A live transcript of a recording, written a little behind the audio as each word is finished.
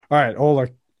All right, Ola,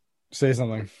 say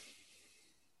something.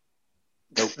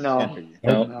 Nope. No. Can't hear you.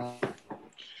 No. No.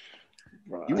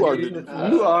 Bro, You are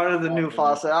you are the new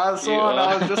Fawcett. I was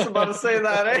just about to say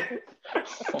that, eh?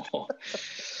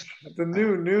 The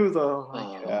new though.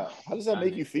 Like, Yeah. How does that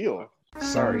make you feel?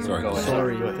 Sorry. Sorry. Go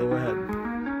ahead.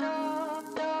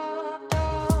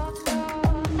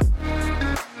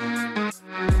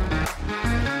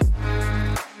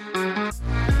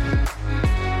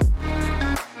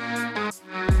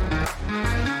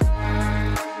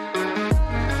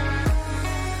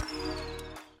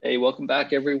 Hey, welcome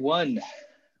back, everyone.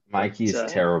 Mikey is But,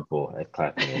 terrible at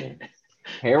clapping it in.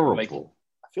 Terrible. Mikey.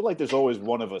 I feel like there's always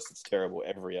one of us that's terrible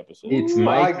every episode. It's ooh,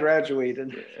 I Mike.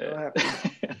 graduated. What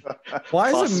happened? Why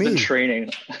is Foss it has been me?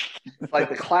 training. It's like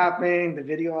the clapping, the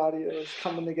video audio is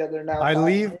coming together now. I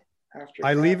leave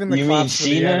in the You mean claps for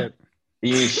the Sheena? edit.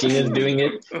 You mean Sheena's doing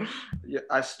it? Yeah,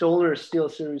 I stole her Steel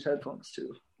Series headphones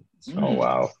too. Oh,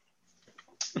 wow.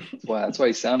 Wow, that's why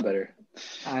you sound better.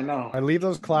 I know. I leave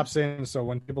those claps in so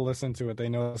when people listen to it, they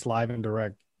know it's live and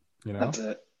direct. You know, That's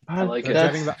it. I like they're it.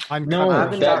 getting the uncut no, I've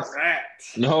version. been that's-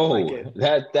 direct. No, Like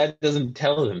it. that doesn't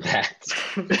tell them that.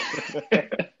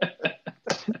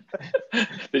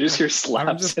 They just hear I'm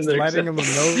slaps just in their letting them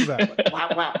know that. Wow,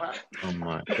 wow, wow. Oh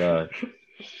my god.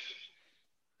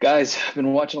 Guys, I've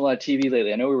been watching a lot of TV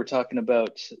lately. I know we were talking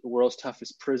about the world's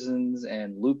toughest prisons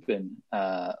and Lupin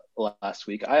last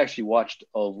week. I actually watched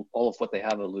all of what they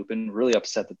have of Lupin. Really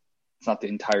upset that it's not the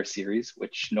entire series,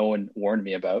 which no one warned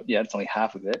me about. Yeah, it's only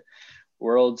half of it.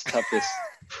 World's toughest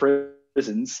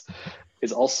prisons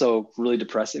is also really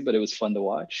depressing, but it was fun to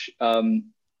watch.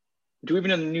 Do we even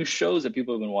have any new shows that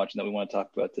people have been watching that we want to talk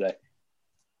about today?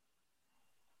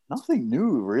 Nothing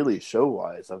new, really,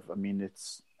 show-wise. I mean,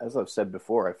 it's, as I've said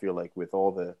before, I feel like with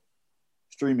all the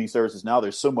streaming services now,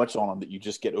 there's so much on them that you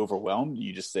just get overwhelmed.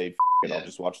 You just say, F it, I'll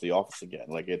just watch The Office again.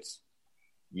 Like, there's...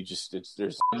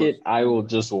 I will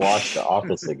just watch The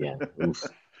Office again. Oof.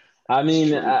 I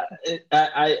mean,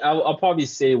 I'll probably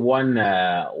say one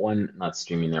not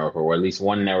streaming network, or at least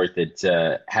one network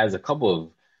that has a couple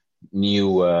of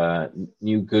new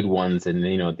good ones, and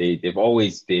you know they've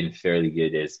always been fairly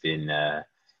good. It's been The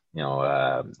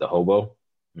Hobo,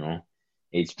 you know,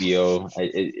 HBO.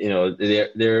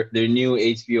 Their new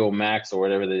HBO Max or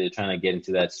whatever that they're trying to get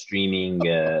into that streaming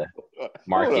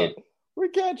market. We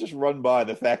can't just run by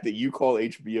the fact that you call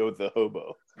HBO The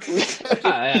Hobo.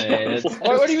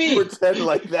 What do you mean? Pretend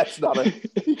like that's not a...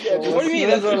 You can't just, What do you mean?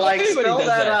 That's what like everybody spell does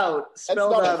that that. out.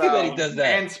 Spell not- that everybody out. does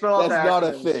that. And spell out that's the not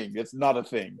a acronyms. thing. It's not a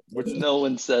thing. No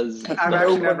one says. I've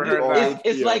actually never heard that.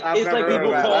 It's like I've never heard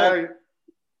people that. call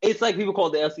it's like people call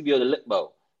the LCBO the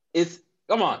Litbo. It's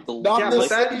come on. Not Yeah, the but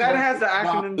same. that has the Not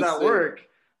acronyms the that same. work.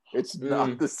 It's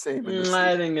not the same. In the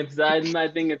I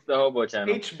think it's the Hobo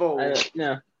channel. H-Bowl.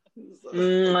 No,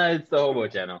 it's the Hobo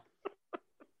channel.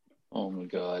 Oh my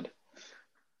god.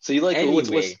 So you like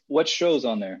Anyway. what shows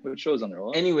on there? What shows on there?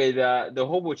 Well, Anyway, the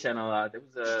Hobo channel. There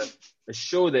was a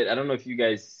show that I don't know if you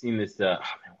guys seen this. What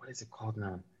is it called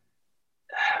now?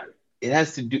 It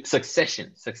has to do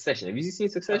Succession. Have you seen I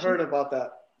Succession? heard about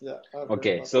that. Yeah. I've heard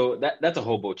Okay, about so that's a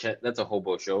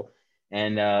hobo show,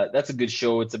 and that's a good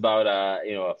show. It's about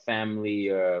a family,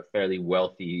 fairly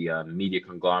wealthy media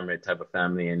conglomerate type of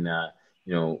family, and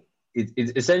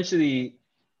it's essentially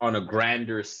on a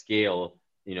grander scale,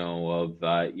 of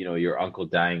your uncle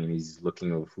dying and he's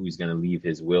looking of who's going to leave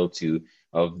his will to,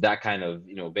 of that kind of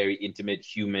very intimate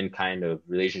human kind of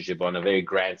relationship on a very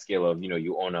grand scale of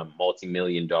you own a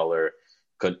multi-million-dollar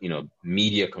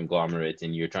media conglomerate,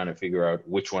 and you're trying to figure out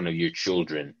which one of your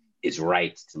children is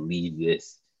right to leave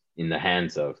this in the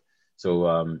hands of.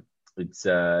 So it's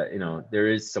there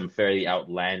is some fairly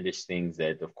outlandish things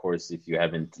that, of course, if you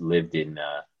haven't lived in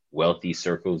wealthy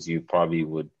circles, you probably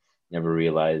would never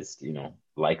realize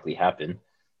likely happen.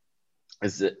 I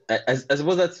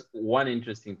suppose that's one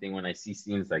interesting thing when I see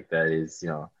scenes like that is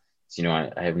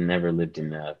I have never lived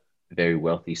in a very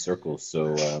wealthy circles,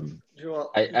 so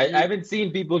I haven't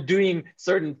seen people doing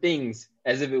certain things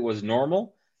as if it was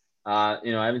normal. I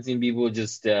haven't seen people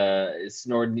just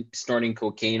snorting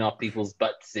cocaine off people's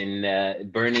butts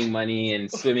and burning money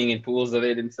and swimming in pools of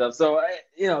it and stuff. So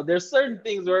there's certain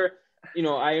things where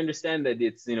I understand that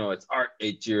it's art,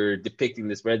 you're depicting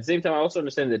this, but at the same time I also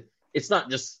understand that it's not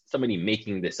just somebody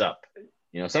making this up.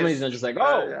 Somebody's not just like,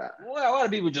 well, a lot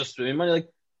of people just swimming money. Like,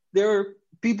 there are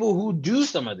people who do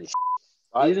some of this.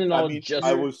 I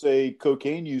would say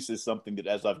cocaine use is something that,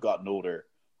 as I've gotten older,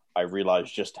 I realize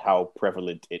just how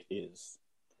prevalent it is.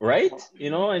 Right?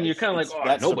 And you're kind of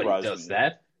like, nobody does me.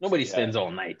 that. Nobody spends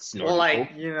all night snorting. Well, like,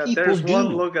 coke. you know, People there's do.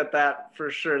 one look at that for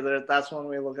sure. That's one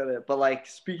way to look at it. But like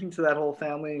speaking to that whole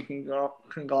family and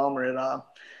conglomerate,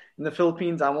 in the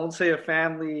Philippines, I won't say a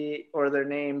family or their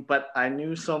name, but I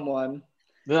knew someone.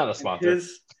 They're not a sponsor.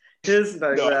 His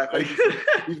no, exactly.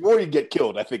 He's worried he'd get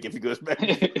killed, I think, if he goes back.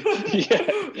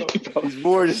 He's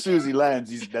worried as soon as he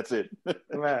lands, that's it.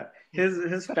 Man,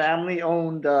 his family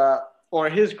owned, or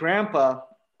his grandpa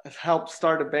helped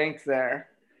start a bank there.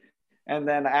 And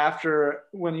then after,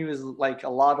 when he was like a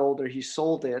lot older, he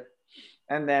sold it.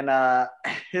 And then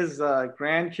his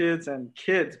grandkids and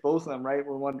kids, both of them, right,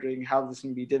 were wondering how this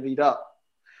can be divvied up.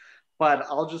 But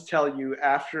I'll just tell you,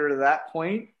 after that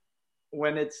point,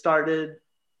 when it started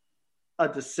a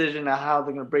decision on how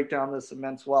they're going to break down this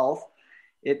immense wealth,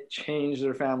 it changed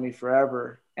their family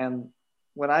forever. And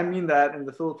when I mean that, in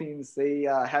the Philippines, they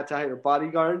had to hire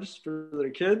bodyguards for their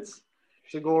kids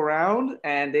to go around,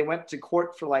 and they went to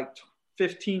court for like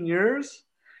 15 years.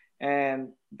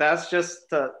 And that's just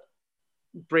to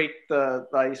break the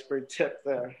iceberg tip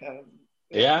there. And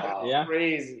Yeah.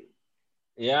 Crazy.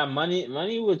 Yeah,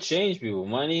 money will change people.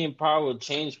 Money and power will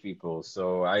change people.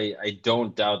 So I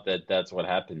don't doubt that that's what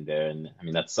happened there. And I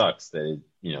mean, that sucks that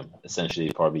it,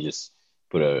 essentially probably just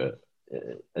put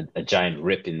a giant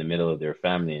rip in the middle of their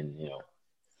family and,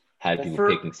 had people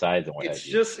picking sides and what have you. It's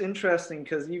just interesting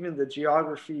because even the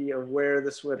geography of where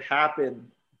this would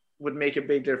happen would make a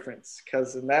big difference,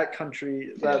 because in that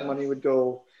country, that money would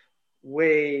go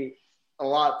a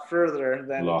lot further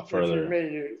than if you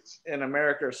made it in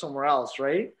America or somewhere else,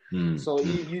 right? So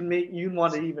you'd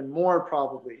want it even more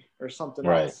probably, or something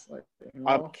else. Like,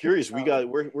 I'm curious.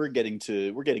 We're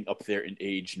getting up there in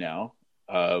age now,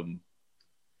 and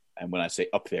when I say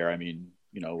up there, I mean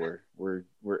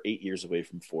we're 8 years away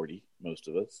from 40, most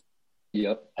of us.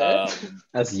 Yep.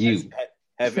 That's you.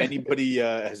 Has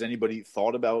anybody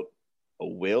thought about a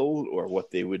will or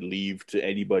what they would leave to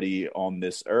anybody on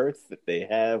this earth that they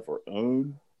have or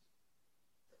own?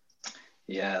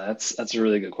 Yeah, that's a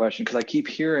really good question, because I keep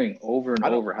hearing over and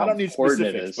over how I don't need important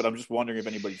specifics, it is. but I'm just wondering if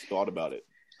anybody's thought about it.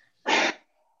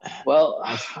 Well,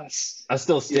 I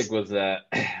still stick with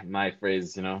my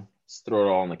phrase, just throw it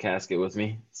all in the casket with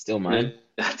me. It's still mine.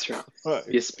 That's right.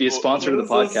 Be a sponsor of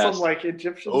the podcast. Some like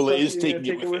Egyptian Ola stuff, is you taking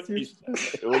take it with you.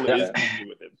 Ola is taking it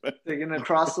with him. Taking it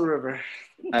across the river.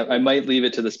 I might leave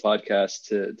it to this podcast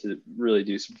to really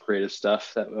do some creative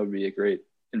stuff. That would be a great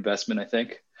investment, I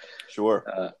think. Sure.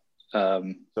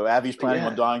 So Avi's planning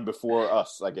on dying before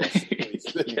us, I guess.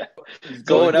 Yeah.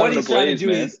 Going out what in he's the blaze, trying to do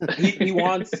man.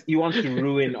 is he wants to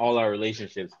ruin all our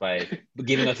relationships by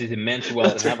giving us his immense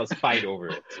wealth and have us fight over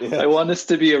it. Yeah. I want this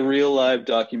to be a real live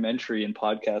documentary in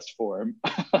podcast form.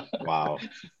 Wow.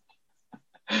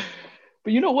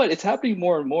 But you know what? It's happening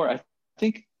more and more. I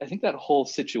think that whole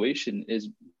situation is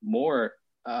more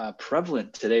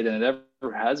prevalent today than it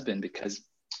ever has been, because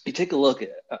you take a look at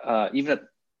even at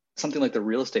something like the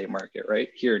real estate market, right?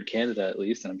 Here in Canada, at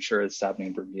least, and I'm sure it's happening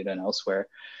in Bermuda and elsewhere,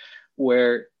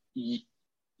 where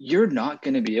you're not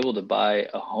going to be able to buy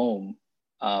a home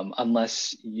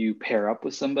unless you pair up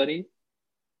with somebody.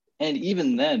 And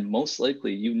even then, most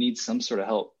likely you need some sort of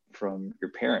help from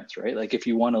your parents, right? Like if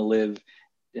you want to live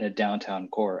in a downtown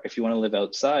core, if you want to live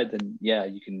outside, then yeah,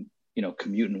 you can,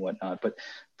 commute and whatnot. But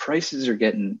prices are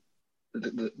getting,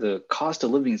 the cost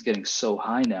of living is getting so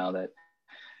high now that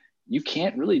you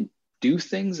can't really do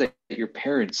things that your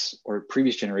parents or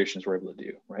previous generations were able to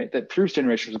do, right? That previous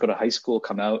generations would go to high school,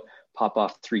 come out, pop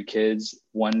off 3 kids,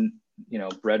 one,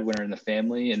 breadwinner in the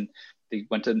family, and they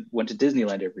went to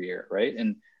Disneyland every year, right?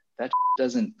 And that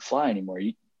doesn't fly anymore.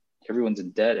 Everyone's in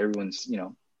debt. Everyone's,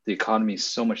 the economy is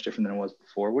so much different than it was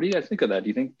before. What do you guys think of that? Do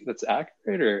you think that's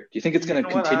accurate, or do you think it's going to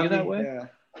continue that way?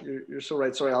 Yeah, you're so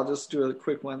right. Sorry, I'll just do a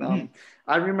quick one.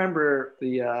 I remember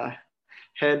the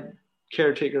head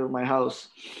caretaker of my house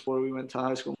before we went to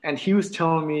high school, and he was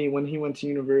telling me when he went to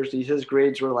university, his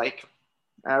grades were like,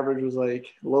 average was like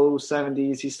low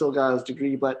 70s. He still got his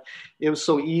degree, but it was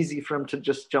so easy for him to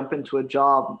just jump into a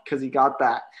job because he got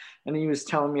that. And he was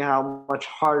telling me how much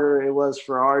harder it was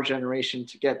for our generation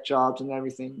to get jobs and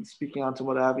everything, speaking on to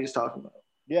what Avi is talking about.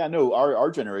 Yeah, no,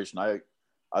 our generation,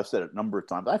 I've said it a number of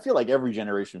times, I feel like every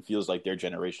generation feels like their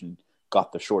generation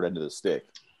got the short end of the stick.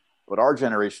 But our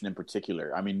generation in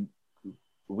particular, I mean,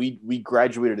 we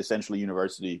graduated essentially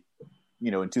university,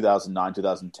 in 2009,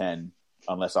 2010,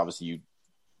 unless obviously you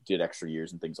did extra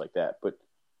years and things like that. But,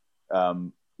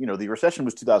 the recession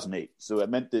was 2008. So it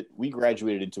meant that we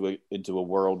graduated into a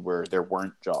world where there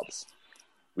weren't jobs.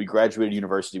 We graduated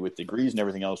university with degrees and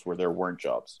everything else where there weren't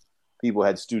jobs. People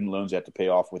had student loans they had to pay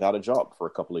off without a job for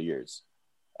a couple of years.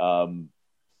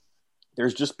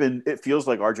 there's just been, it feels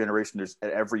like our generation, there's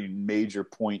at every major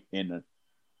point in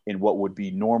what would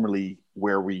be normally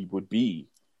where we would be,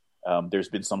 there's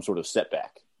been some sort of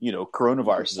setback. You know,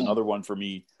 coronavirus is another one for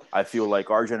me. I feel like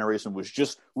our generation was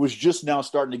just now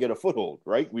starting to get a foothold,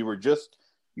 right?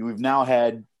 We've now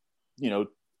had,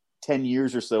 10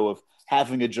 years or so of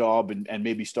having a job and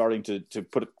maybe starting to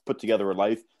put together a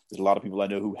life. There's a lot of people I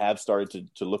know who have started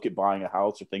to look at buying a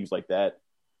house or things like that.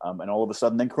 And all of a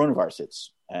sudden then coronavirus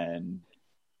hits and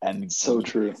so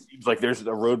true. It seems like there's a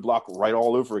roadblock right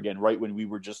all over again, right when we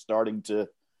were just starting to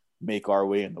make our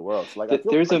way in the world. So like, I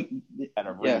feel there's like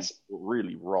a really,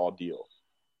 really raw deal.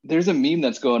 There's a meme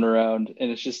that's going around, and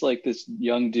it's just like this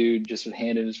young dude just with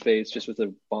hand in his face, just with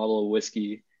a bottle of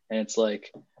whiskey. And it's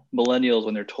like millennials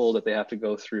when they're told that they have to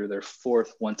go through their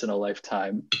fourth once in a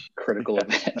lifetime critical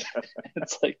event.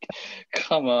 It's like,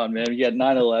 come on, man. You got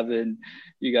 9/11,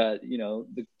 you got,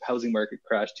 the housing market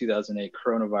crash, 2008,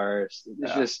 coronavirus.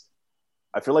 It's just,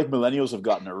 I feel like millennials have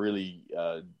gotten a really,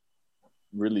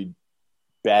 really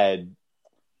bad.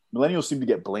 Millennials seem to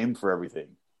get blamed for everything.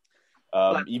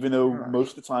 Even though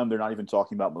most of the time they're not even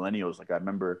talking about millennials. Like I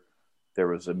remember there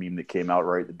was a meme that came out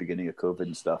right at the beginning of COVID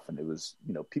and stuff, and it was,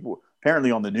 people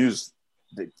apparently on the news,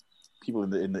 people in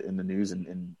the news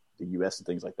in the US and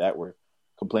things like that were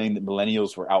complaining that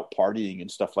millennials were out partying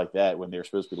and stuff like that when they were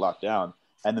supposed to be locked down.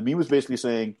 And the meme was basically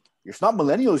saying, it's not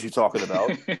millennials you're talking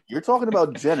about. You're talking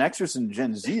about Gen Xers and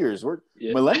Gen Zers.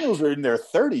 Millennials are in their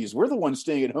 30s. We're the ones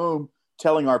staying at home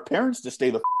telling our parents to stay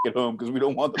the at home because we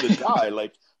don't want them to die.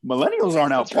 Like, millennials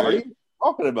aren't out partying. Right.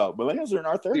 Talking about millennials are in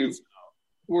our 30s. Dude,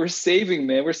 we're saving,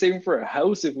 man. We're saving for a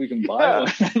house if we can buy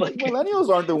one. Like, millennials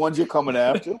aren't the ones you're coming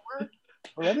after.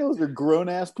 Millennials are grown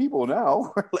ass people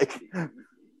now.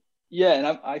 Yeah,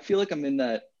 and I feel like I'm in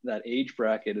that age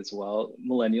bracket as well,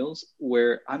 millennials,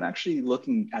 where I'm actually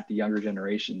looking at the younger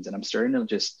generations and I'm starting to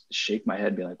just shake my head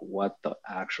and be like, what the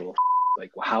actual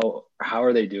like, how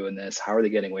are they doing this? How are they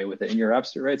getting away with it? And you're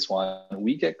absolutely right, Swan.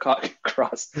 We get caught in the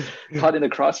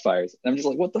crossfires. And I'm just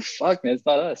like, what the fuck, man? It's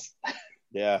not us.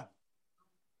 Yeah.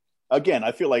 Again,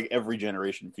 I feel like every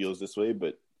generation feels this way,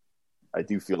 but I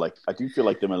do feel like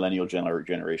the millennial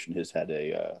generation has had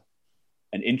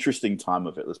an interesting time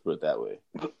of it. Let's put it that way.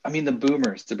 I mean, the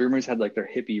boomers had like their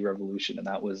hippie revolution, and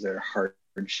that was their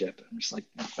hardship. I'm just like,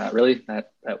 not really.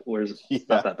 That was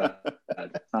not that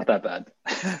bad. Not that bad.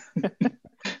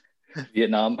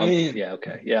 Vietnam. Yeah.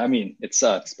 Okay. Yeah. I mean, it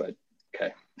sucks, but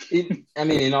okay.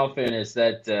 In all fairness,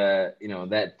 that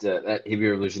hippie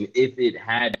revolution, if it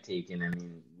had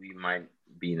taken, we might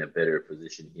be in a better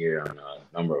position here on a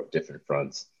number of different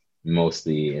fronts,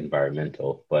 mostly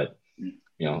environmental, but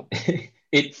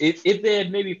if they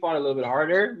had maybe fought a little bit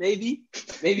harder, maybe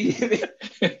a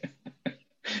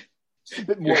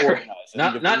bit more organized.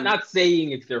 Not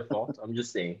saying it's their fault. I'm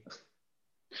just saying.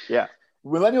 Yeah,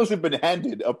 millennials have been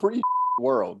handed a pretty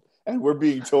world, and we're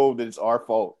being told that it's our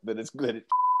fault.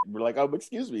 We're like, oh,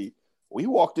 excuse me, we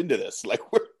walked into this. Like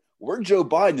we're Joe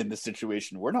Biden in this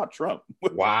situation. We're not Trump.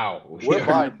 Wow, we're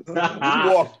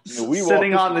Biden. We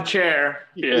sitting on the chair.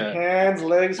 Yeah, hands,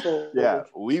 legs full. Yeah,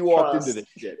 we walked into this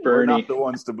shit. We're not the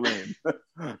ones to blame.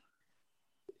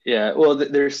 Yeah, well,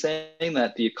 they're saying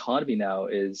that the economy now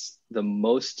is the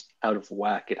most out of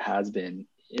whack it has been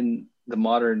in the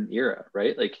modern era,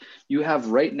 right? Like you have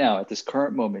right now at this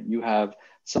current moment, you have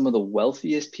some of the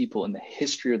wealthiest people in the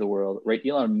history of the world, right?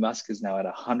 Elon Musk is now at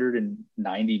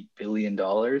 $190 billion.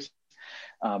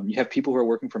 You have people who are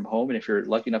working from home. And if you're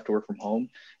lucky enough to work from home,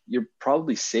 you're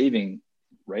probably saving,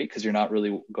 right? Because you're not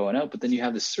really going out. But then you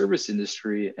have the service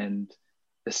industry and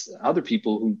this other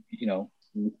people who,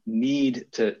 need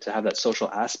to have that social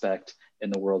aspect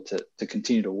in the world to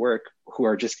continue to work, who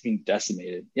are just being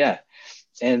decimated. Yeah.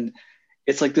 And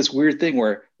it's like this weird thing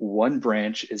where one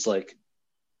branch is like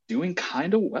doing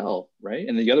kind of well, right?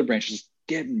 And the other branch is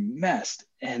getting messed.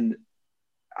 And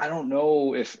I don't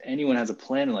know if anyone has a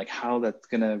plan on like how that's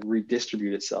going to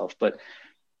redistribute itself, but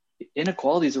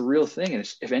inequality is a real thing.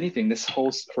 And if anything, this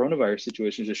whole coronavirus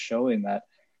situation is just showing that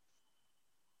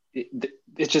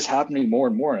it's just happening more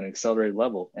and more on an accelerated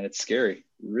level. And it's scary,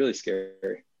 really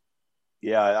scary.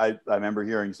 Yeah. I remember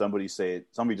hearing somebody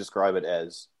describe it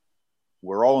as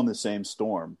we're all in the same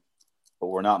storm, but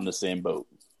we're not in the same boat.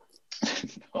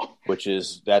 No.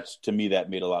 To me, that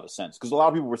made a lot of sense. Because a lot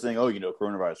of people were saying,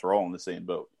 coronavirus, we're all in the same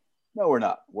boat. No, we're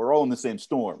not. We're all in the same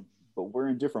storm, but we're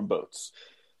in different boats.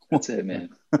 That's it, man.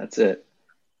 That's it.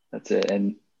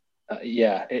 And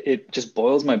it just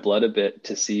boils my blood a bit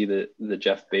to see the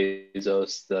Jeff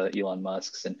Bezos, the Elon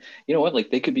Musks, and you know what?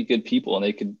 Like they could be good people and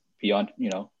they could be on,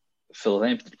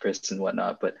 philanthropists and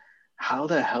whatnot. But how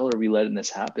the hell are we letting this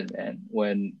happen, man?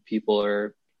 When people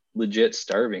are legit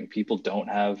starving. People don't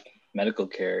have medical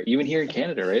care, even here in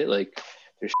Canada, right? Like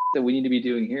there's that we need to be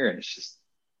doing here, and it's just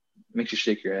it makes you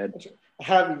shake your head.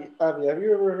 Have you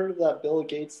ever heard of that Bill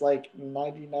Gates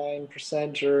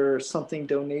 99% or something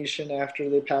donation after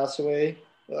they pass away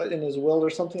in his will or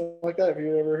something like that? Have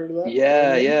you ever heard of that?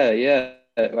 Yeah.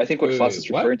 I think what Foss is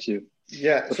referring to.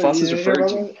 Yeah. What Foss is referring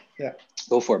to. That? Yeah.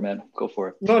 Go for it, man. Go for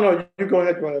it. No, you go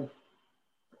ahead.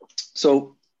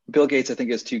 So Bill Gates, I think,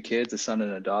 has 2 kids, a son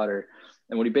and a daughter.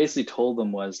 And what he basically told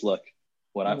them was, look,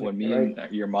 when me and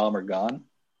your mom are gone,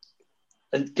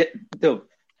 and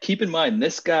keep in mind,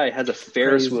 this guy has a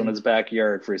Ferris wheel in his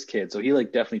backyard for his kids. So he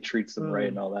definitely treats them right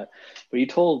and all that. But he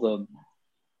told them,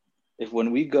 if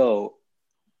when we go,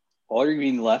 all you're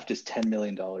being left is $10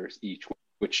 million each,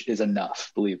 which is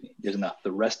enough. Believe me, is enough.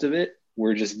 The rest of it,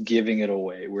 we're just giving it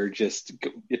away.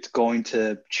 It's going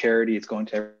to charity. It's going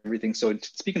to everything. So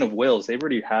speaking of wills, they've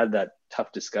already had that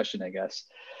tough discussion, I guess,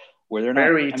 where they're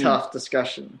very tough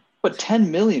discussion. But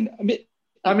 10 million, I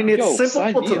mean, it's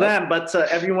simple to them, but to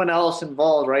everyone else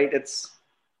involved, right? It's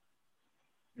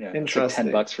interesting.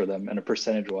 It's $10 for them, and a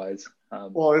percentage-wise.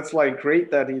 Well, it's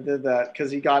great that he did that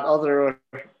because he got other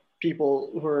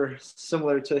people who are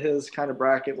similar to his kind of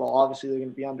bracket. Well, obviously they're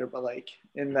going to be under, but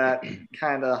in that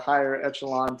kind of higher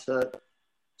echelon to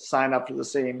sign up for the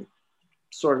same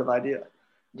sort of idea.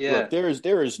 Yeah, look,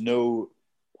 there is no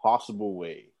possible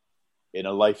way in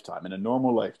a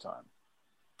normal lifetime,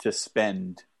 to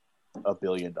spend $1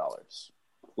 billion.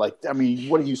 What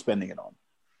are you spending it on?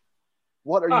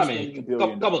 What are you spending $1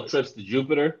 billion? Couple trips to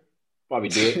Jupiter, probably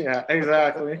do it. Yeah,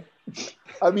 exactly.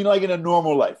 In a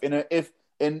normal life,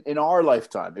 in our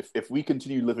lifetime, if we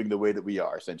continue living the way that we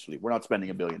are, essentially, we're not spending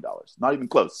 $1 billion. Not even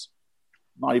close.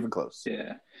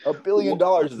 Yeah, $1 billion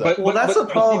is that. Well, that's a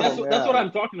problem. See, that's what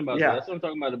I'm talking about. Yeah. That's what I'm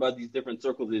talking about these different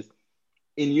circles. Is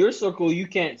in your circle, you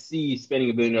can't see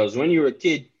spending $1 billion. When you were a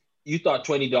kid, you thought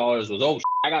 $20 was,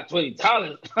 I got $20.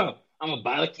 I'm gonna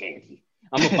buy the candy.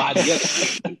 I'm gonna buy the other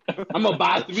candy. I'm gonna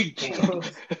buy 3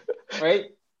 candies, right?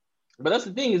 But that's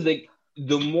the thing is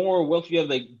the more wealth you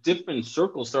have, different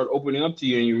circles start opening up to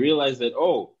you, and you realize that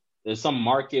there's some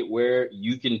market where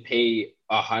you can pay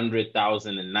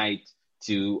 $100,000 a night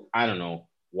to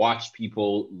watch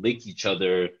people lick each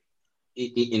other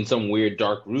in some weird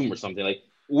dark room or something.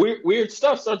 Weird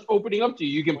stuff starts opening up to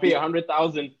you. You can pay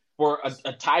 $100,000 for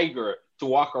a tiger to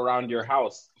walk around your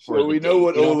house. So we know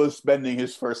what Ola's spending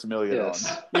his first $1 million on.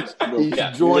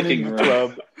 He's joining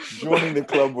the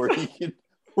club where he can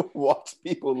watch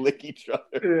people lick each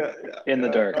other in the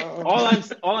dark.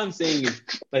 All I'm saying is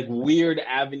weird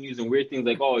avenues and weird things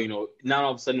now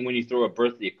all of a sudden when you throw a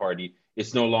birthday party,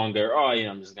 it's no longer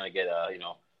I'm just gonna get a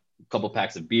couple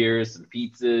packs of beers, some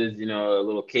pizzas, a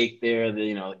little cake there.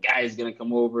 The guy's gonna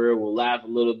come over, we'll laugh a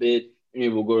little bit, maybe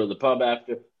we'll go to the pub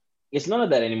after. It's none of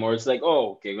that anymore. It's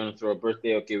okay, we're gonna throw a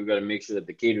birthday. Okay, we gotta make sure that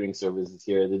the catering service is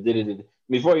here.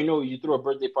 Before you know it, you throw a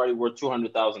birthday party worth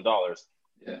 $200,000.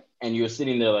 Yeah, and you're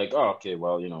sitting there okay,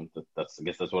 well, that's I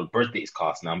guess that's what birthdays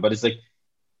cost now. But it's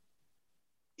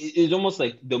it's almost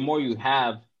the more you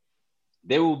have,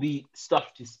 there will be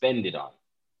stuff to spend it on.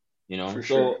 For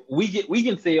so sure. we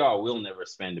can say, we'll never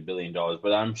spend $1 billion,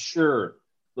 but I'm sure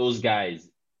those guys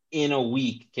in a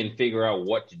week can figure out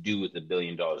what to do with $1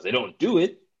 billion. They don't do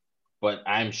it, but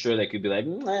I'm sure they could be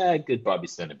I could probably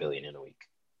spend $1 billion in a week.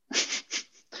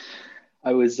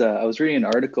 I was reading an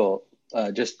article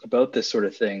just about this sort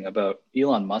of thing, about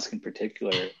Elon Musk in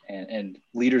particular, and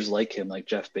leaders like him, like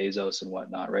Jeff Bezos and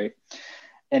whatnot, right?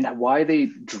 And why they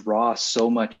draw so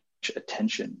much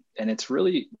attention. And it's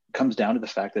really comes down to the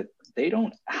fact that they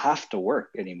don't have to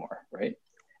work anymore, right?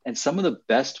 And some of the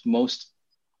best, most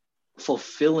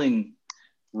fulfilling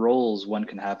roles one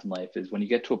can have in life is when you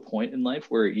get to a point in life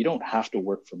where you don't have to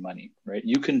work for money, right?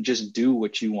 You can just do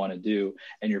what you want to do,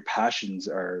 and your passions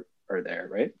are there,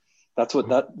 right? That's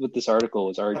what this article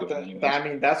was arguing.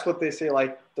 That's what they say.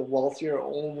 The wealthier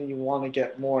only want to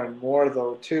get more and more,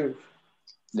 though, too.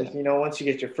 Once you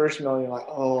get your first million, you're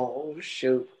oh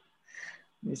shoot,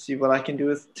 let me see what I can do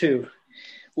with 2.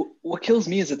 What kills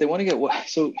me is that they want to get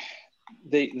so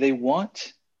they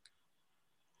want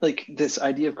this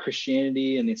idea of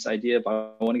Christianity and this idea of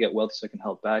I want to get wealthy so I can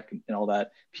help back and all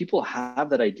that. People have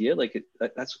that idea.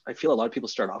 I feel a lot of people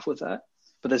start off with that.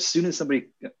 But as soon as somebody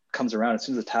comes around, as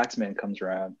soon as the tax man comes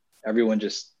around, everyone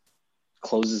just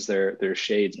closes their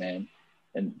shades, man,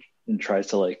 and tries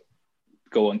to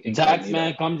go on. Tax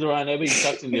man comes around, everybody's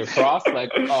touching their cross,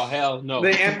 oh hell no.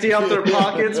 They empty out their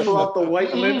pockets, pull out the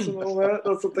white mitts and all that.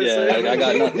 That's what they say. I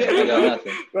got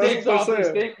nothing. That's what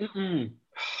they're saying.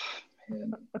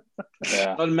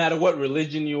 Yeah. Doesn't matter what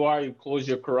religion you are, you close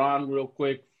your Quran real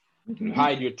quick. You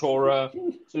hide your Torah.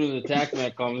 As soon as the tax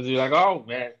man comes, you're like, oh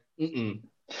man. Mm-mm.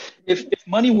 If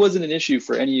money wasn't an issue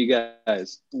for any of you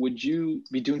guys, would you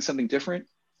be doing something different?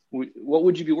 What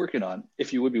would you be working on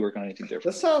if you would be working on anything different?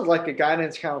 This sounds like a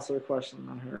guidance counselor question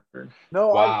I heard. No,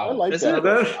 Wow. I like Isn't that.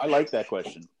 it? Question. I like that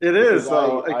question. It is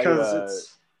though, I- because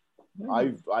it's.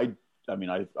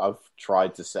 I've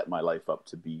tried to set my life up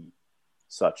to be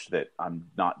such that I'm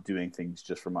not doing things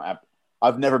just for my.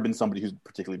 I've never been somebody who's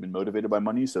particularly been motivated by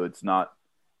money, so it's not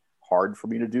hard for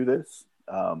me to do this.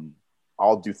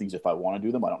 I'll do things if I want to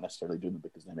do them. I don't necessarily do them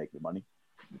because they make me money.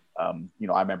 I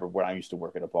remember when I used to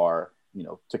work at a bar,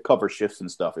 to cover shifts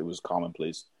and stuff, it was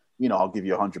commonplace. I'll give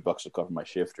you $100 to cover my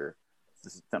shift or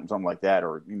something like that.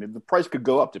 Or the price could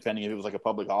go up depending if it was like a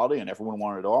public holiday and everyone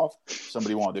wanted it off.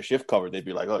 Somebody wanted their shift covered. They'd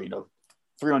be like,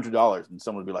 $300. And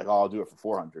someone would be like, oh, I'll do it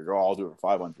for $400 or I'll do it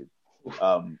for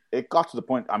 $500. It got to the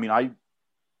point.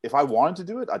 If I wanted to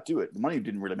do it, I'd do it. The money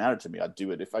didn't really matter to me. I'd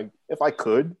do it. If I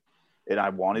could and I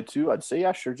wanted to, I'd say,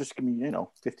 yeah, sure. Just give me,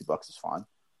 $50 is fine.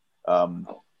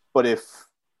 But if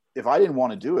I didn't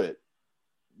want to do it,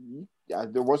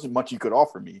 there wasn't much you could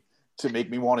offer me to make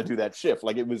me want to do that shift.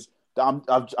 Like it was,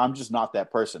 I'm just not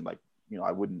that person. Like,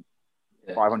 I wouldn't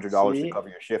 $500 to cover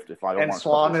your shift if I don't And want to.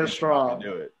 Swan is strong.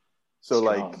 Do it. So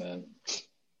Strong, man.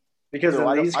 Because So in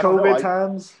I these don't know. COVID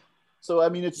times. So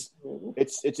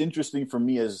it's interesting for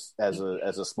me as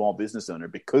a small business owner,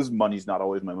 because money's not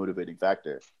always my motivating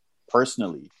factor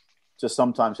personally, to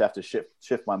sometimes have to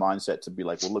shift my mindset to be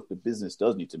like, well, look, the business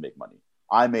does need to make money.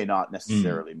 I may not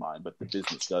necessarily mind, but the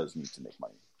business does need to make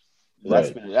money. So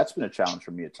Right. that's been a challenge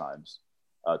for me at times,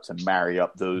 to marry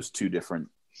up those two different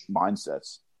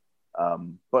mindsets.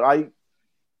 But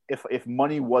if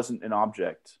money wasn't an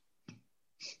object,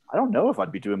 I don't know if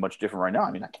I'd be doing much different right now.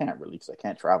 I can't really, because I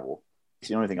can't travel. It's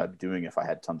the only thing I'd be doing if I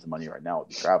had tons of money right now would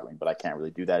be traveling, but I can't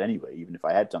really do that anyway, even if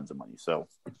I had tons of money. So,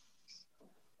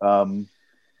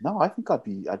 no, I think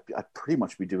I'd pretty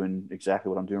much be doing exactly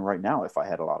what I'm doing right now if I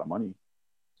had a lot of money.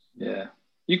 Yeah.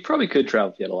 You probably could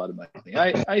travel if you had a lot of money.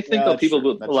 I think Yeah, though people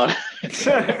true. with a lot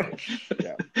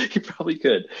Yeah. You probably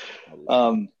could.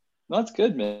 No, that's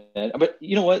good, man. But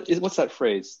you know what? What's that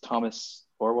phrase? Thomas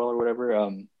Orwell or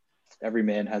whatever? Every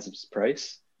man has his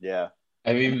price. Yeah.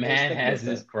 Every man has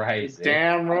his price.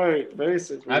 Damn right,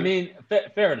 basically.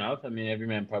 Fair enough. Every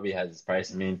man probably has his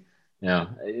price.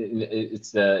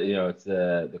 It's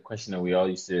the question that we all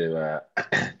used to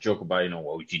joke about.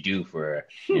 What would you do for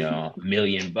 $1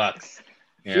 million?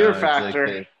 Fear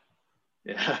factor.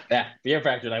 Yeah, fear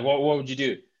factor. Like, what would you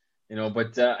do?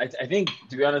 But I think,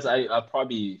 to be honest, I'll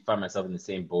probably find myself in the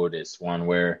same boat as Swan,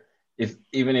 where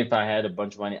even if I had a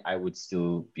bunch of money, I would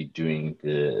still be doing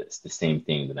the same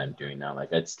thing that I'm doing now.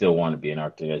 Like, I'd still want to be an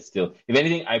architect. If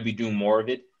anything, I'd be doing more of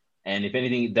it. And if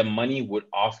anything, the money would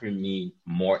offer me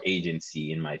more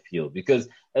agency in my field. Because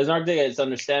as an architect, it's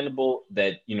understandable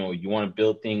that, you want to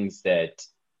build things that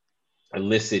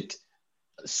elicit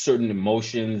certain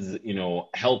emotions,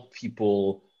 help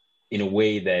people in a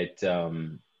way that,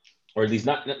 or at least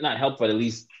not help, but at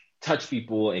least touch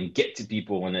people and get to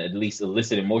people and at least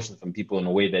elicit emotions from people in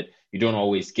a way that you don't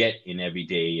always get in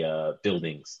everyday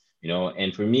buildings,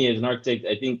 And for me as an architect,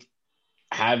 I think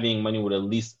having money would at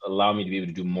least allow me to be able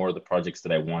to do more of the projects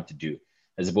that I want to do,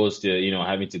 as opposed to,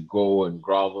 having to go and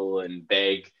grovel and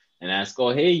beg and ask, oh,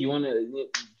 hey, do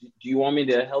you want me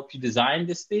to help you design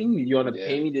this thing? Do you want to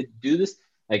pay me to do this?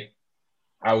 Like,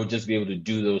 I would just be able to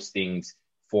do those things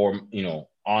for,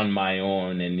 on my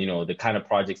own. And, the kind of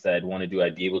projects that I'd want to do,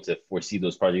 I'd be able to foresee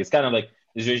those projects. It's kind of like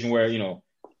the situation where,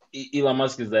 Elon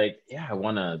Musk is like, yeah, I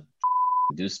want to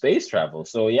do space travel.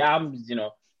 So, yeah, I'm,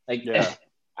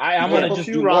 I want to just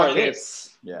do more of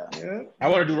this. Yeah. I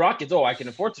want to do rockets. Oh, I can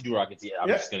afford to do rockets. Yeah, I'm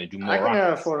just going to do more rockets. I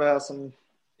can afford to have some.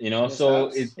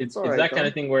 So it's that kind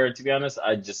of thing where, to be honest,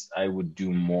 I would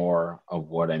do more of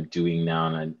what I'm doing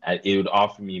now, and it would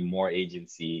offer me more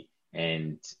agency.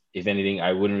 And if anything,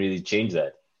 I wouldn't really change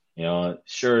that.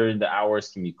 Sure, the hours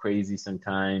can be crazy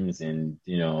sometimes, and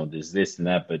there's this and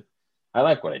that, but I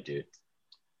like what I do.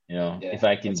 If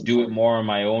I can do it more on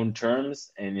my own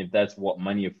terms, and if that's what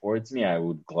money affords me, I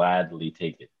would gladly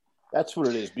take it. That's what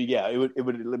it is. But yeah,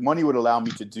 money would allow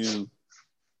me to do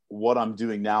what I'm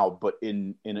doing now, but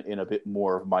in a bit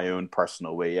more of my own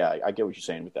personal way. Yeah, I get what you're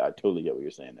saying with that. I totally get what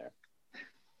you're saying there.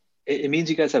 It means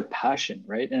you guys have passion,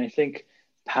 right? And I think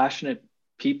passionate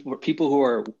people who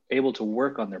are able to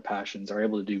work on their passions are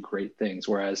able to do great things,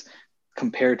 whereas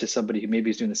compared to somebody who maybe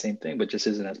is doing the same thing but just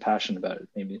isn't as passionate about it,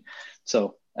 maybe.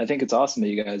 So I think it's awesome that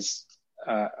you guys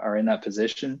are in that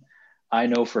position. I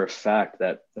know for a fact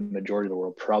that the majority of the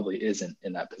world probably isn't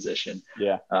in that position.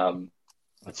 Yeah.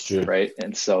 That's true. Right.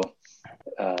 And so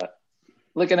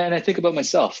Like, and I think about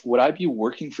myself, would I be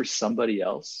working for somebody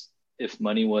else if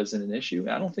money wasn't an issue?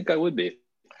 I don't think I would be.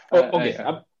 Okay.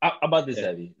 How about this,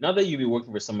 Abby? Not that you'd be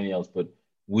working for somebody else, but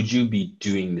would you be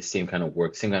doing the same kind of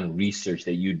work, same kind of research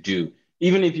that you do?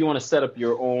 Even if you want to set up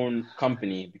your own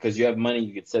company because you have money,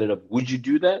 you could set it up. Would you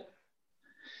do that?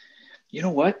 You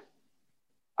know what?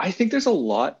 I think there's a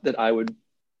lot that I would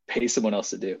pay someone else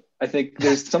to do. I think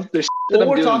there's shit that Well, I'm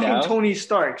we're doing talking now. Tony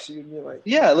Stark, so you'd be like,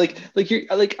 Yeah,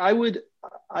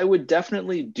 I would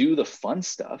definitely do the fun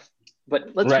stuff.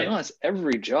 But let's Right. be honest,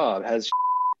 every job has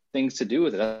things to do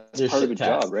with it. That's There's part of a shit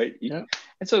tasks. job, right? Yeah.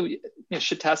 And so,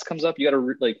 shit task comes up. You got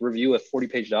to review a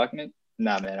 40-page document.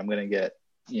 Nah, man, I'm gonna get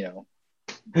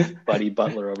Buddy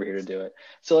Butler over here to do it.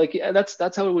 So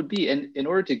that's how it would be. And in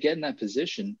order to get in that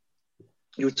position,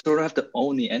 you would sort of have to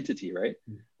own the entity, right?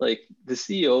 Like the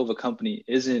CEO of a company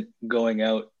isn't going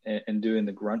out and doing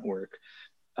the grunt work.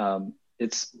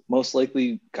 It's most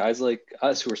likely guys like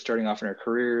us who are starting off in our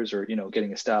careers or,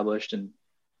 getting established. And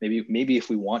maybe if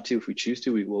we want to, if we choose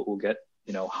to, we'll get,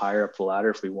 higher up the ladder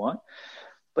if we want.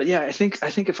 But yeah, I think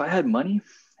if I had money,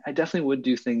 I definitely would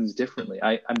do things differently.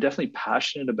 I'm definitely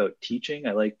passionate about teaching.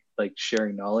 I like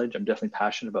sharing knowledge. I'm definitely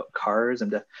passionate about cars.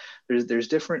 There's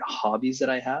different hobbies that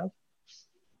I have.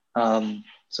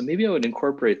 So maybe I would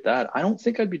incorporate that. I don't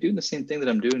think I'd be doing the same thing that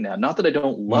I'm doing now. Not that I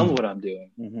don't love what I'm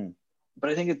doing, but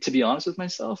I think to be honest with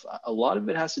myself, a lot of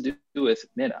it has to do with,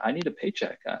 man, I need a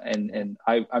paycheck, and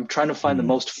I'm trying to find the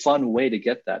most fun way to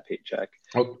get that paycheck.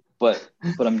 Oh. But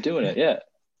I'm doing it, yeah.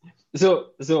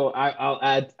 So I'll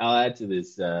add to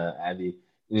this, Abby,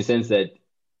 in the sense that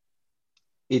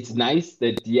it's nice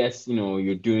that yes,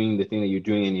 you're doing the thing that you're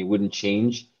doing, and it wouldn't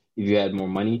change if you had more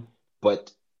money.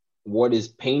 But what is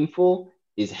painful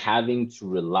is having to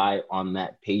rely on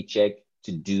that paycheck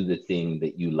to do the thing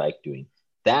that you like doing.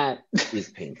 That is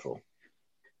painful.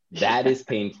 That is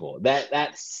painful.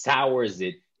 That sours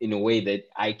it in a way that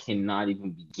I cannot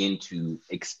even begin to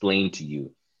explain to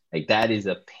you. Like that is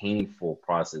a painful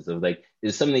process of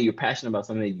there's something that you're passionate about,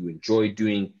 something that you enjoy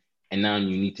doing, and now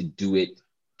you need to do it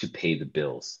to pay the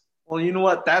bills. well, you know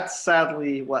what? That's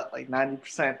sadly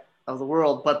 90% of the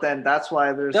world. But then that's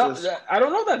why there's this. I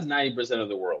don't know if that's 90% of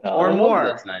the world. Or I don't know if more.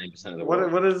 That's 90% of the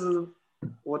world.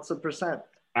 What's the percent?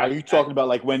 Are you talking about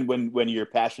like when your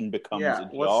passion becomes a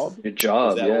job? Your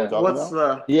job, Is that what we're talking What's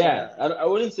about? the? Yeah, I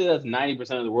wouldn't say that's 90%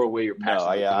 of the world where you're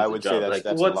passionate. No, I would say that's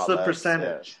a What's lot the less,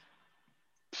 percentage?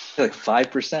 like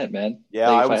 5%, man. Yeah,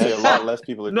 I would say a lot less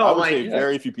people are. No, I would say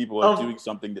very few people are Oh. doing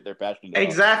something that they're passionate about.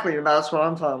 Exactly, that's what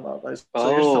I'm talking about. So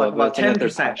Oh, you're talking about about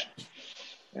 10%,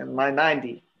 and my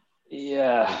 90.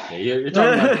 Yeah. Okay, you're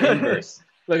talking about the inverse.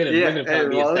 Look at him. Yeah, Look at him.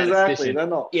 Be a exactly. statistician.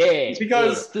 No. Yeah,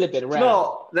 Because flip it around.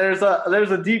 no, there's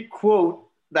a deep quote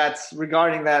that's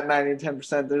regarding that 90 and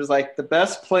 10%. There's like the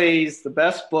best plays, the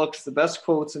best books, the best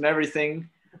quotes, and everything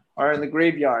are in the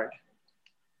graveyard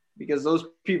because those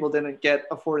people didn't get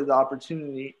afforded the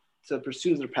opportunity to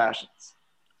pursue their passions.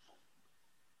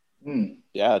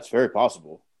 Yeah, it's very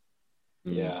possible.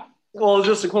 Yeah. Well, it's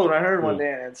just a quote I heard one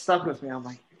day and it stuck with me. I'm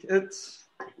like, it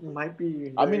might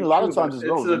be. I mean, a lot of times as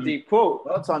well. It's a deep quote. A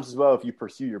lot of times as well, if you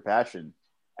pursue your passion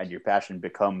and your passion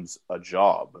becomes a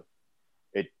job,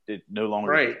 it no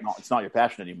longer it's not your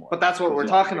passion anymore. But that's what we're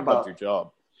talking about. Your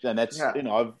job. And that's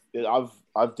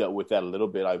I've dealt with that a little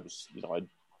bit. I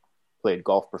played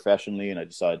golf professionally, and I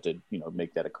decided to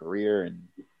make that a career, and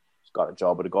got a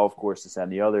job at a golf course, this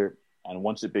and the other. And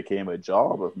once it became a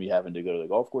job of me having to go to the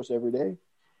golf course every day,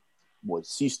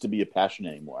 ceased to be a passion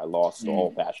anymore. I lost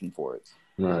all passion for it.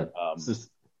 Right.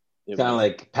 It's kind of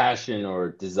like passion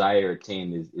or desire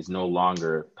attained is no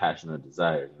longer passion or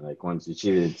desire. Like once you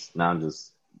achieve it, it's now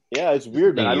just. Yeah, it's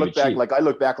weird, man. I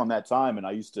look back on that time, and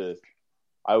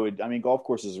golf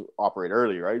courses operate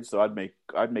early, right? So I'd make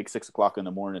 6:00 in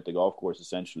the morning at the golf course,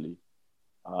 essentially.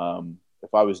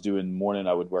 If I was doing morning,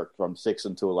 I would work from 6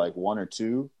 until like 1 or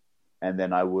 2, and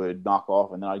then I would knock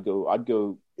off, and then I'd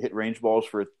go hit range balls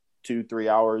for 2-3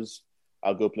 hours.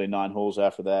 I'll go play 9 holes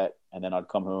after that, and then I'd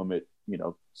come home at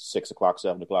 6:00,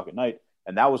 7:00 at night,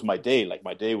 and that was my day. Like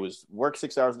my day was work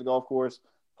 6 hours at the golf course,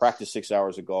 practice 6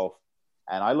 hours of golf.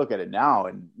 And I look at it now,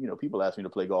 and people ask me to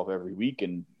play golf every week,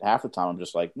 and half the time I'm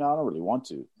just like, no, I don't really want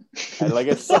to. And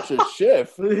it's such a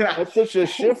shift. Yeah. It's such a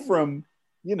shift from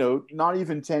not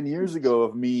even 10 years ago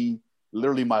of me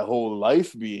literally my whole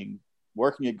life being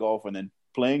working at golf and then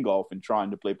playing golf and trying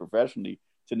to play professionally,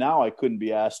 to now I couldn't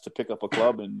be asked to pick up a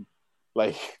club, and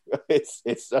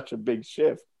it's such a big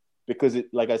shift because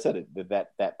it, like I said,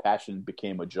 that passion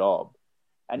became a job.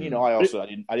 And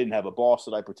I didn't have a boss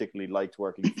that I particularly liked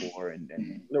working for, and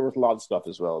there was a lot of stuff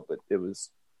as well. But it was,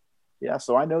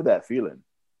 so I know that feeling.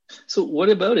 So what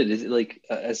about it? Is it like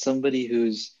as somebody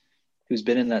who's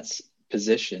been in that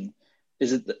position,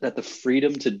 is it that the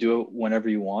freedom to do it whenever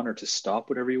you want or to stop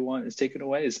whatever you want is taken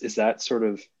away? Is that sort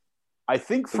of I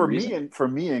think the for reason?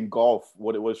 me in golf,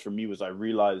 what it was for me was I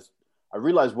realized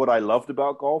what I loved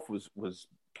about golf was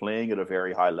playing at a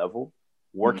very high level.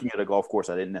 Working at a golf course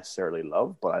I didn't necessarily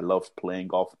love, but I loved playing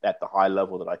golf at the high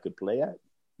level that I could play at.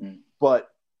 But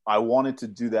I wanted to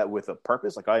do that with a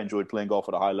purpose. Like I enjoyed playing golf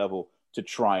at a high level to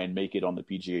try and make it on the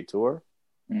PGA Tour.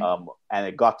 And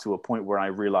it got to a point where I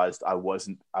realized I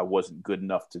wasn't good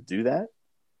enough to do that.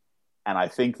 And I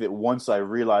think that once I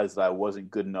realized that I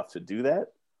wasn't good enough to do that,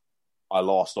 I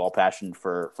lost all passion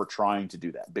for trying to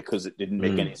do that because it didn't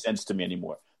make any sense to me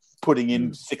anymore. Putting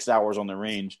in 6 hours on the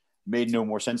range made no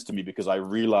more sense to me because I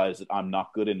realized that I'm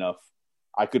not good enough.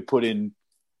 I could put in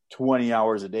 20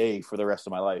 hours a day for the rest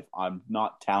of my life. I'm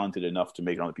not talented enough to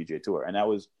make it on the PGA Tour. And that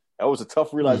was a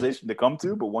tough realization to come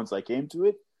to, but once I came to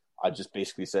it, I just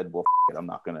basically said, well, it, I'm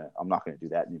not gonna do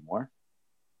that anymore.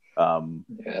 Yeah,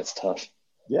 that's tough.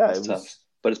 Yeah, that's tough.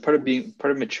 But it's part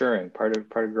of maturing, part of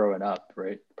growing up,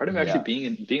 right? Part of actually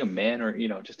being a man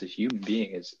or just a human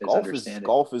being is understanding.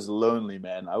 Golf is lonely,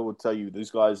 man. I will tell you, these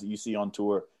guys that you see on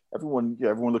tour, everyone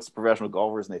looks at professional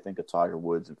golfers and they think of Tiger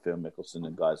Woods and Phil Mickelson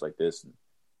and guys like this. And,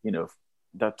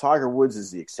 that Tiger Woods is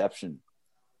the exception.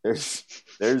 There's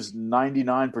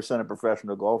 99% of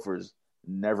professional golfers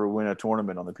never win a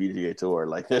tournament on the PGA Tour.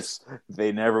 Like this,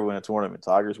 they never win a tournament.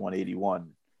 Tiger's won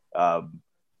 81.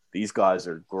 These guys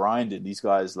are grinding. These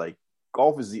guys, like,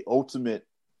 golf is the ultimate.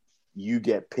 You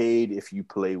get paid if you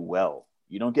play well.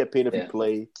 You don't get paid if you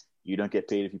play. You don't get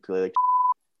paid if you play like.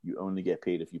 You only get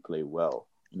paid if you play well.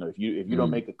 If you don't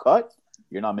make a cut,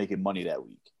 you're not making money that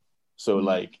week. So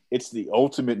like, it's the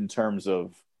ultimate in terms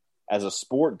of, as a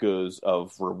sport goes,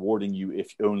 of rewarding you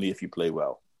if you play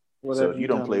well. So if you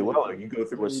don't play well, or you go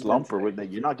through a slump, or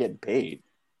you're not getting paid.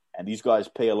 And these guys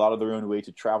pay a lot of their own way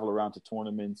to travel around to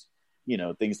tournaments,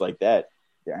 things like that.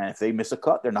 And if they miss a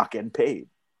cut, they're not getting paid.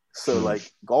 So like,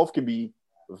 golf can be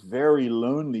very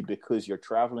lonely because you're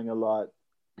traveling a lot.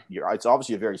 It's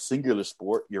obviously a very singular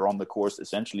sport. You're on the course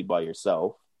essentially by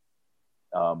yourself.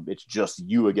 It's just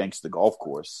you against the golf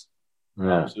course.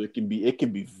 Yeah. So it can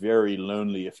be very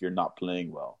lonely if you're not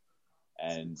playing well.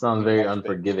 And sounds very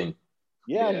unforgiving.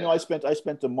 Yeah, I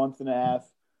spent a month and a half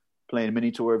playing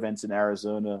mini tour events in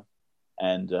Arizona,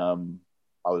 and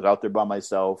I was out there by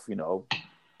myself, a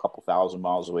couple thousand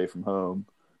miles away from home,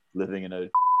 living in a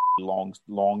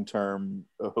long-term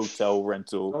hotel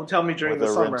rental. Don't tell me during the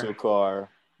summer. Rental car.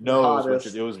 No,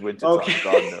 it was winter okay.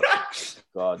 time.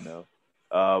 God no.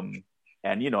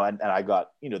 And and I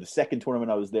got, the second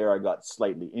tournament I was there, I got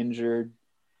slightly injured,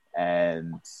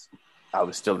 and I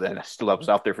was I was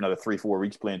out there for another 3-4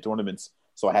 weeks playing tournaments.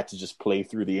 So I had to just play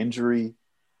through the injury.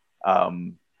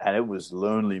 And it was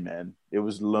lonely, man. It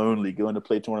was lonely going to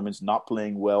play tournaments, not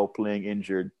playing well, playing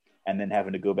injured, and then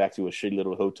having to go back to a shitty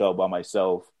little hotel by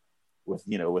myself with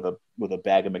a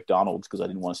bag of McDonald's because I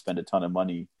didn't want to spend a ton of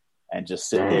money, and just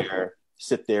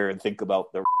sit there and think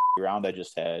about the round I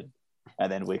just had,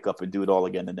 and then wake up and do it all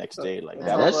again the next day. Like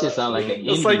that should sound like an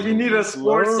It's indie like you need a movie.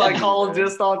 sports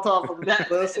psychologist on top of That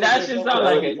should sound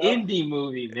like an indie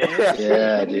movie, man.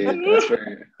 Yeah, dude, that's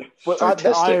very.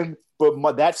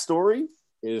 But that story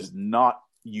is not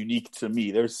unique to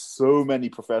me. There's so many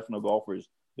professional golfers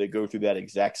that go through that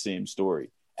exact same story,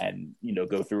 and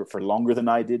go through it for longer than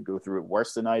I did, go through it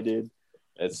worse than I did.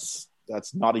 That's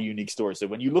not a unique story. So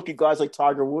when you look at guys like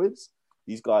Tiger Woods,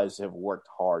 these guys have worked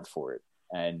hard for it,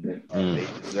 and they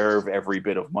deserve every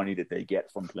bit of money that they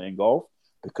get from playing golf,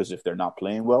 because if they're not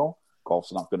playing well,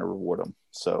 golf's not going to reward them.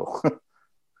 So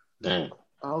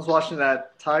I was watching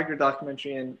that Tiger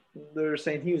documentary, and they were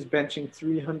saying he was benching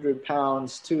 300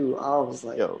 pounds too. I was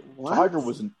like, what? Tiger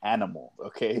was an animal.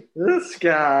 Okay, this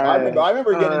guy. I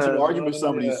remember getting into an argument with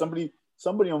somebody.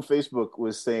 Somebody on Facebook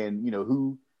was saying,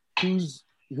 who's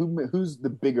the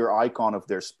bigger icon of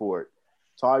their sport,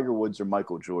 Tiger Woods or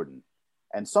Michael Jordan?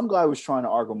 And some guy was trying to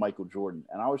argue Michael Jordan,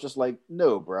 and I was just like,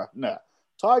 no, bro, nah.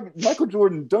 Michael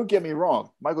Jordan. Don't get me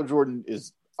wrong. Michael Jordan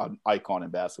is an icon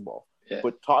in basketball. Yeah.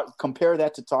 But compare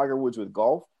that to Tiger Woods with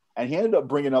golf, and he ended up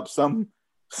bringing up some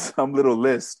little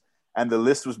list, and the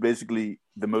list was basically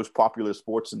the most popular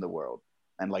sports in the world,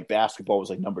 and like basketball was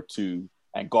like number 2,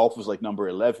 and golf was like number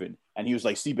 11, and he was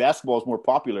like, see, basketball is more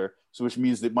popular, so which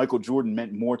means that Michael Jordan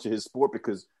meant more to his sport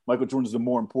because Michael Jordan is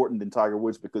more important than Tiger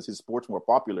Woods because his sport's more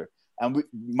popular, And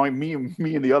me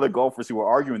and the other golfers who were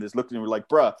arguing this looked at him and were like,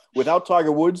 bruh, without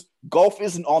Tiger Woods, golf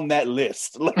isn't on that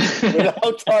list. Like,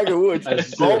 without Tiger Woods,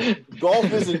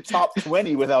 golf isn't top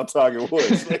 20 without Tiger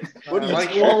Woods. Like, what are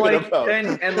you talking about?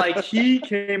 And like he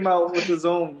came out with his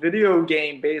own video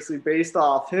game basically based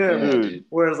off him. Dude.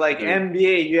 Whereas like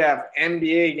NBA, you have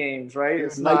NBA games, right?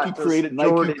 It's Nike created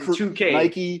Jordan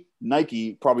 2K.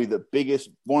 Nike, probably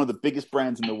one of the biggest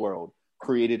brands in the world,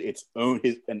 created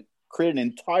created an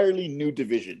entirely new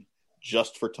division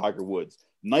just for Tiger Woods.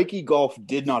 Nike Golf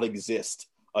did not exist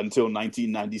until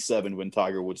 1997 when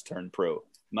Tiger Woods turned pro.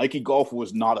 Nike Golf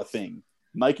was not a thing.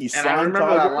 Nike signed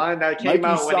Tiger.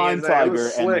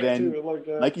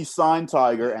 Nike signed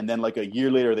Tiger, and then like a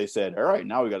year later they said, "All right,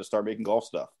 now we got to start making golf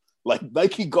stuff." Like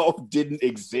Nike Golf didn't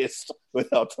exist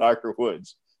without Tiger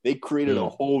Woods. They created a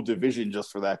whole division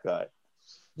just for that guy.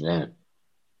 Yeah.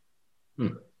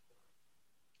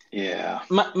 Yeah.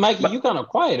 Mikey, you kind of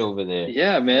quiet over there.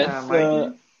 Yeah, man.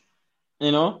 Are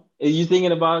you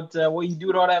thinking about what you do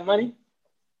with all that money?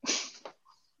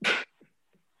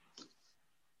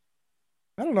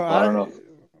 I don't know.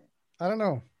 I don't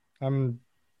know. I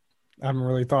haven't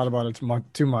really thought about it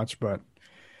too much, but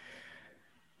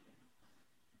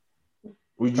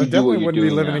I definitely wouldn't be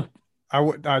living in. I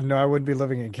wouldn't be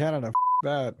living in Canada.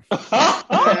 That.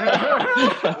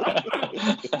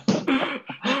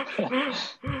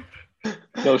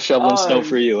 No shoveling snow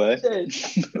for you, eh?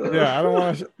 Yeah, I don't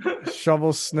want to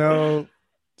shovel snow.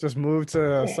 Just move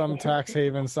to some tax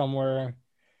haven somewhere.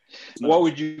 What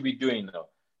would you be doing, though?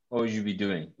 What would you be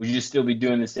doing? Would you still be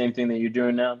doing the same thing that you're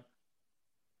doing now?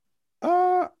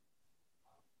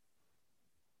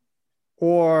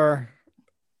 Or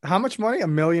how much money? $1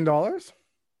 million?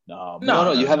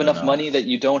 No. You have enough money that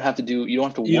you don't have to do. You don't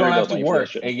have to worry about money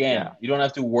work again. Yeah. You don't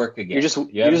have to work again. You're just doing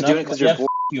it because you're bored.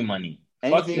 You money.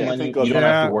 Anything you money. Think of, you don't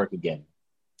have to work again.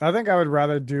 I think I would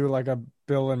rather do like a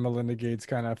Bill and Melinda Gates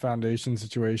kind of foundation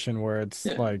situation where it's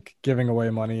like giving away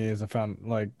money as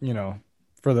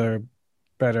for the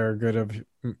better good of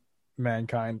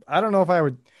mankind. I don't know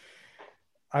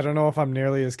if I'm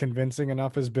nearly as convincing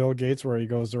enough as Bill Gates, where he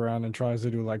goes around and tries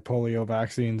to do like polio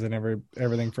vaccines and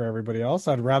everything for everybody else.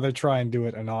 I'd rather try and do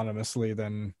it anonymously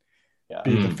than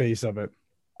be the face of it.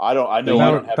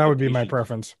 That would be my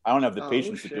preference. I don't have the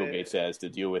patience that Bill Gates has to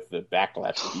deal with the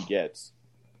backlash that he gets.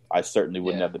 I certainly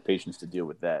wouldn't have the patience to deal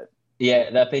with that.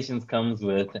 Yeah, that patience comes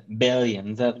with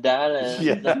billions of dollars.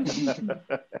 Yeah.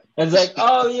 It's like,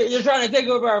 oh, you're trying to take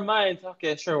over our minds.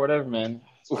 Okay, sure, whatever, man.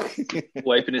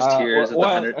 Wiping his tears with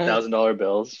 $100,000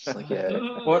 bills. Just like, yeah.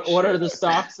 What are the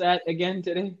stocks at again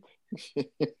today?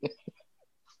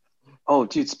 Oh,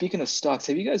 dude, speaking of stocks,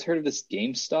 have you guys heard of this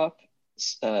GameSpot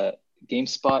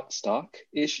stock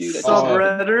issue?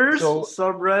 Subredditors.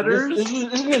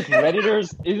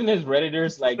 Isn't his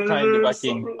Redditors like trying to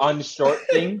fucking unshort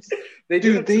things? They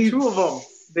do it to two of them.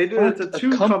 They do it to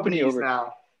two companies over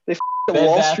now. They the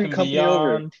Wall Street company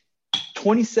over.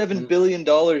 $27 billion.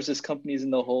 This company's in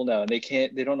the hole now, and they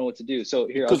don't know what to do. So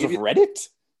here, because of Reddit.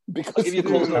 I'll give you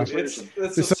Cole's Notes version.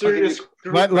 It's a serious.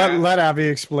 Let Abby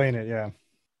explain it. Yeah.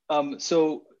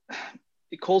 So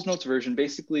Cole's Notes version,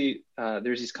 basically,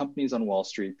 there's these companies on Wall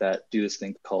Street that do this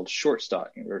thing called short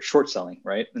stocking or short selling,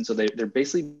 right? And so they're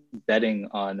basically betting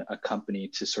on a company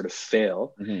to sort of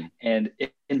fail. Mm-hmm. And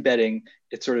in betting,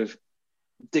 it sort of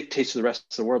dictates to the rest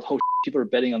of the world, people are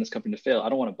betting on this company to fail. I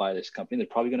don't want to buy this company. They're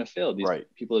probably going to fail. These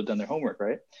people have done their homework,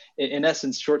 right? In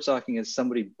essence, short stocking is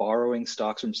somebody borrowing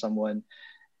stocks from someone,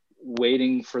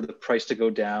 waiting for the price to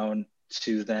go down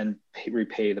to then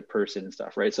repay the person and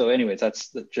stuff, right? So anyways, that's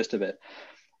the gist of it.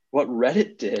 What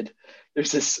Reddit did,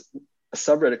 there's a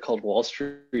subreddit called Wall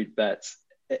Street Bets.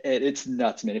 It's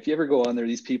nuts, man. If you ever go on there,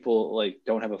 these people like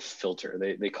don't have a filter.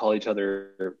 They call each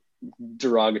other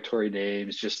derogatory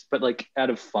names, but like out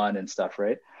of fun and stuff,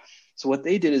 right? So what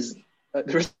they did is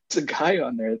there was a guy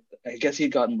on there. I guess he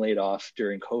had gotten laid off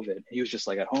during COVID. He was just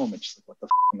like at home and just like, what the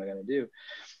am I going to do?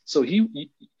 So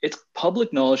it's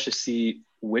public knowledge to see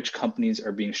which companies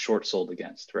are being short sold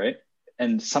against, right?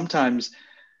 And sometimes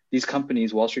these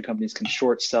companies, Wall Street companies, can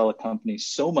short sell a company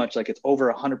so much, like it's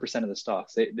over 100% of the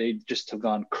stocks. They just have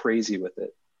gone crazy with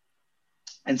it.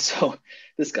 And so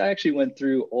this guy actually went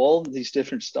through all of these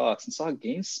different stocks and saw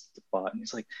GameSpot, and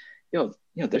he's like,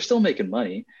 they're still making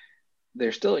money.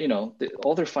 They're still,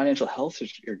 all their financial health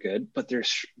are good, but their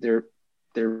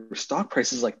stock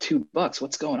price is like $2.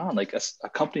 What's going on? Like a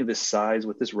company of this size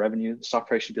with this revenue, the stock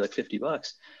price should be like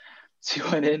 $50. So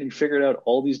he went in and figured out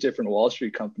all these different Wall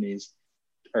Street companies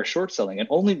are short selling, and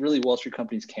only really Wall Street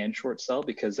companies can short sell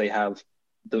because they have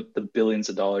the billions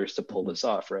of dollars to pull this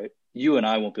off, right? You and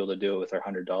I won't be able to do it with our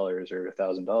 $100 or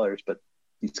 $1,000, but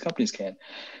These companies can.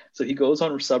 So he goes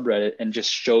on subreddit and just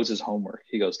shows his homework.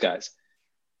 He goes, guys,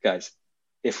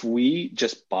 if we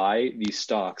just buy these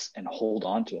stocks and hold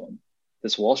on to them,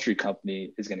 this Wall Street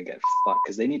company is going to get fucked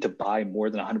because they need to buy more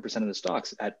than 100% of the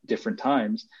stocks at different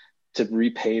times to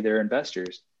repay their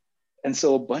investors. And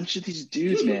so a bunch of these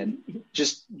dudes, man,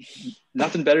 just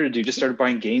nothing better to do, just started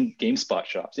buying GameSpot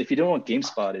shops. If you don't know what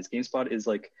GameSpot is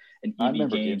like an EV I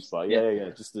remember game. GameSpot. Yeah.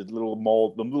 Just the little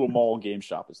mall game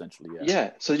shop, essentially.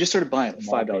 Yeah. So they just started buying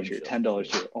 $5 here, shop. $10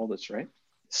 here, all this, right?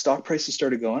 Stock prices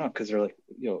started going up because they're like,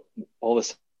 all of a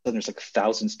sudden there's like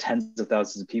thousands, tens of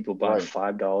thousands of people buying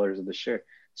 $5 of the share.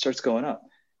 Starts going up.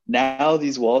 Now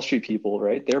these Wall Street people,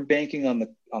 right? They're banking on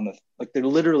the like they're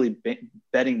literally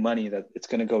betting money that it's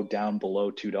going to go down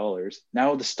below $2.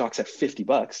 Now the stock's at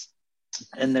 $50,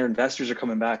 and their investors are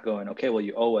coming back going, okay, well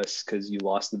you owe us because you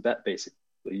lost the bet. Basically,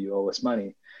 you owe us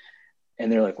money,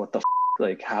 and they're like, what the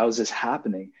like? How is this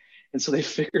happening? And so they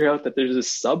figure out that there's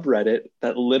this subreddit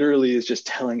that literally is just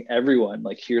telling everyone,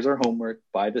 like, here's our homework,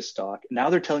 buy this stock. Now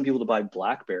they're telling people to buy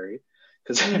BlackBerry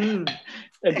because and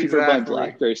people are buying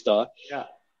BlackBerry stock. Yeah.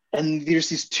 And there's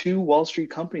these two Wall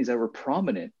Street companies that were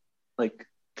prominent, like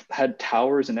had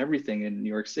towers and everything in New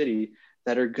York City,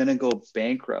 that are going to go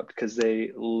bankrupt because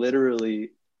they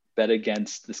literally bet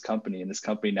against this company. And this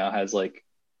company now has like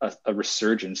a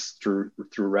resurgence through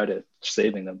Reddit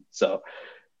saving them. So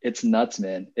it's nuts,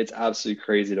 man. It's absolutely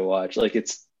crazy to watch. Like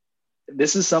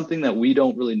this is something that we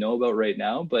don't really know about right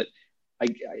now, but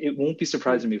it won't be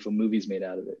surprising me if a movie's made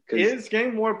out of it. It's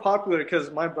getting more popular because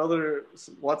my brother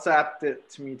WhatsApped it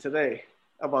to me today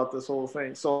about this whole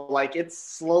thing. So like it's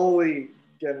slowly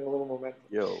getting a little momentum.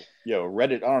 Yo,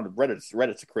 Reddit. I don't know.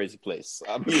 Reddit's a crazy place.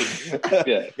 I mean,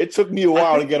 it took me a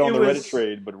while to get on the Reddit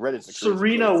trade, but Reddit's a crazy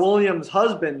Serena place. Williams'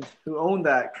 husband who owned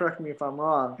that. Correct me if I'm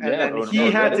wrong. And then he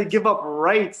had to give up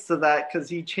rights to that because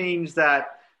he changed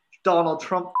that Donald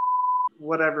Trump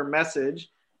whatever message,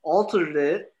 altered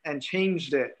it and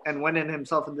changed it and went in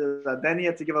himself into that. Then he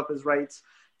had to give up his rights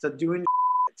to doing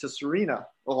to Serena.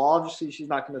 Well, obviously she's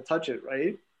not going to touch it,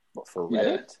 right? But for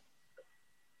Reddit?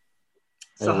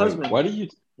 It's the husband. What are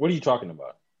you talking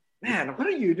about? Man, what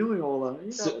are you doing, Ola?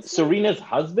 Serena's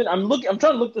husband? I'm trying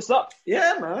to look this up.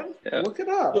 Yeah, man. Yeah. Look it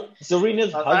up.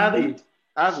 Serena's husband?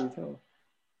 Abby, tell me.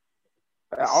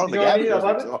 I don't think Abby knows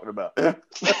what you're talking about. Do you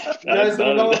guys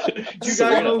know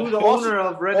who the owner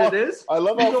of Reddit is? I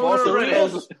love how Fawcett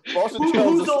tells the story.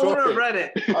 Who's the owner of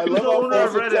Reddit? I love how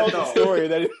Fawcett tells the story.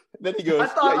 Then he goes,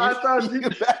 I thought you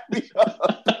can back me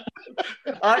up.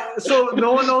 So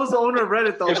no one knows the owner of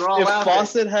Reddit, though. If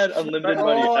Fawcett had unlimited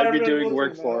money, I'd be doing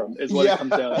work for him, is what it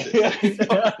comes down to.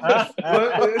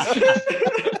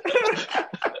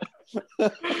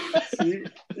 See,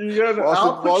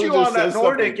 I'll put you on that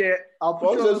Nordic. I'll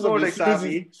put you on the Nordic,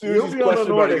 Abby. You'll be on the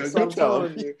Nordic, so I'm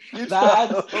telling you.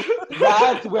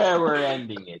 That's where we're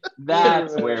ending it.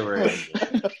 That's where we're ending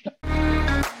it.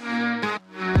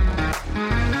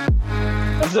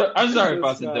 I'm sorry,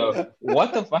 Fawcett, though.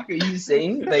 What the fuck are you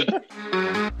saying? Like...